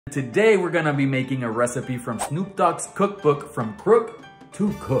Today we're gonna be making a recipe from Snoop Dogg's cookbook, From Crook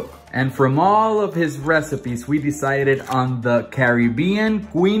to Cook. And from all of his recipes, we decided on the Caribbean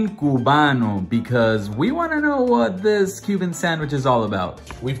Queen Cubano because we wanna know what this Cuban sandwich is all about.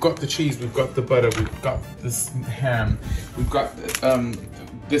 We've got the cheese, we've got the butter, we've got this ham, we've got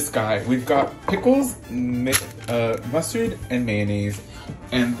this guy, we've got pickles, mustard, and mayonnaise,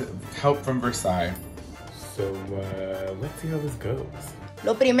 and help from Versailles. So let's see how this goes.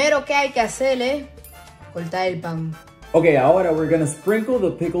 Lo primero que hay que hacer es cortar el pan. Okay, ahora we're gonna sprinkle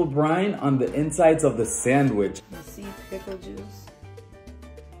the pickled brine on the insides of the sandwich. You see pickle juice.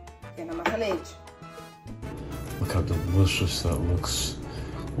 Que nada más le echo. Look how delicious that looks.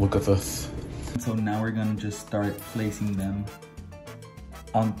 Look at this. So now we're gonna just start placing them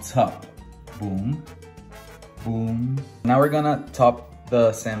on top. Boom, boom. Now we're gonna top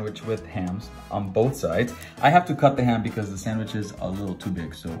the sandwich with hams on both sides. I have to cut the ham because the sandwich is a little too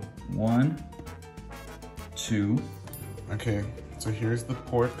big. So 1, 2. Okay, so here's the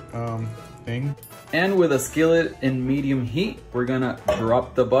pork thing. And with a skillet in medium heat, we're gonna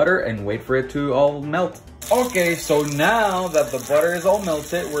drop the butter and wait for it to all melt. Okay, so now that the butter is all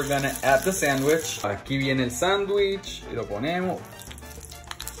melted, we're gonna add the sandwich. Aquí viene el sándwich y lo ponemos.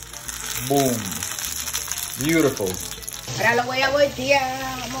 Boom. Beautiful. Ahora lo voy a voltear.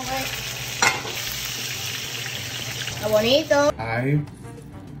 Vamos a ver. Está bonito. I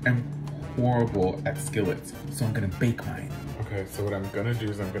am horrible at skillets, so I'm gonna bake mine. Okay, so what I'm gonna do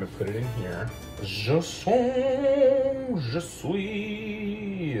is I'm gonna put it in here. Je suis.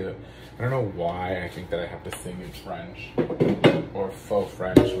 I don't know why I think that I have to sing in French or faux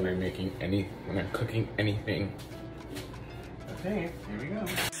French when I'm cooking anything. Okay, here we go.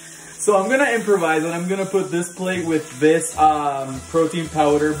 So I'm gonna improvise and I'm gonna put this plate with this protein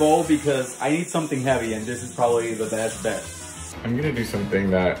powder bowl because I need something heavy and this is probably the best bet. I'm gonna do something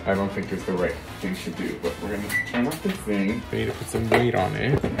that I don't think is the right thing to do, but we're gonna turn off this thing. We need to put some weight on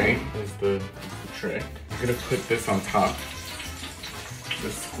it, right? Is the trick. I'm gonna put this on top.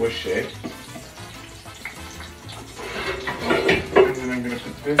 Just squish it. And then I'm gonna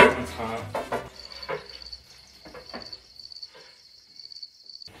put this on top.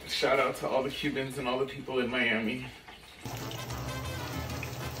 Shout out to all the Cubans and all the people in Miami.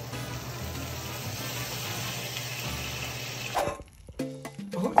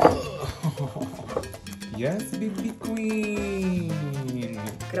 Yes, baby queen.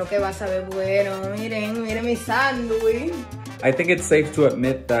 Creo que va a saber bueno. Miren, miren mi sándwich. I think it's safe to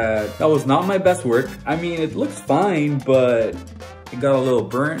admit that was not my best work. I mean, it looks fine, but it got a little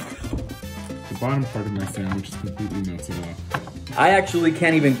burnt. The bottom part of my sandwich is completely melted off. I actually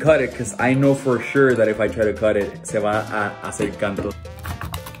can't even cut it because I know for sure that if I try to cut it, se va a hacer canto.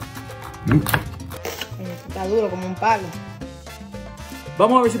 Está duro como un palo.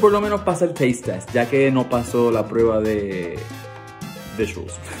 Vamos a ver si por lo menos pasa el taste test, ya que no pasó la prueba de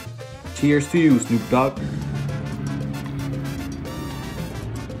visuals. Cheers to you, Snoop Dogg.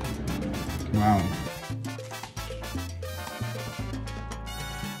 Wow.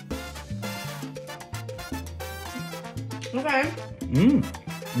 Okay.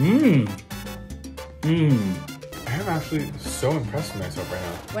 I am actually so impressed with myself right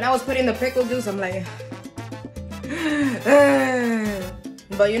now. When I was putting the pickle juice, I'm like,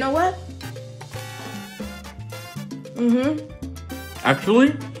 but you know what?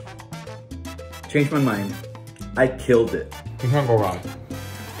 Actually, changed my mind. I killed it. You can't go wrong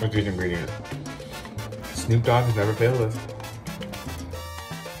with these ingredients. Snoop Dogg has never failed us.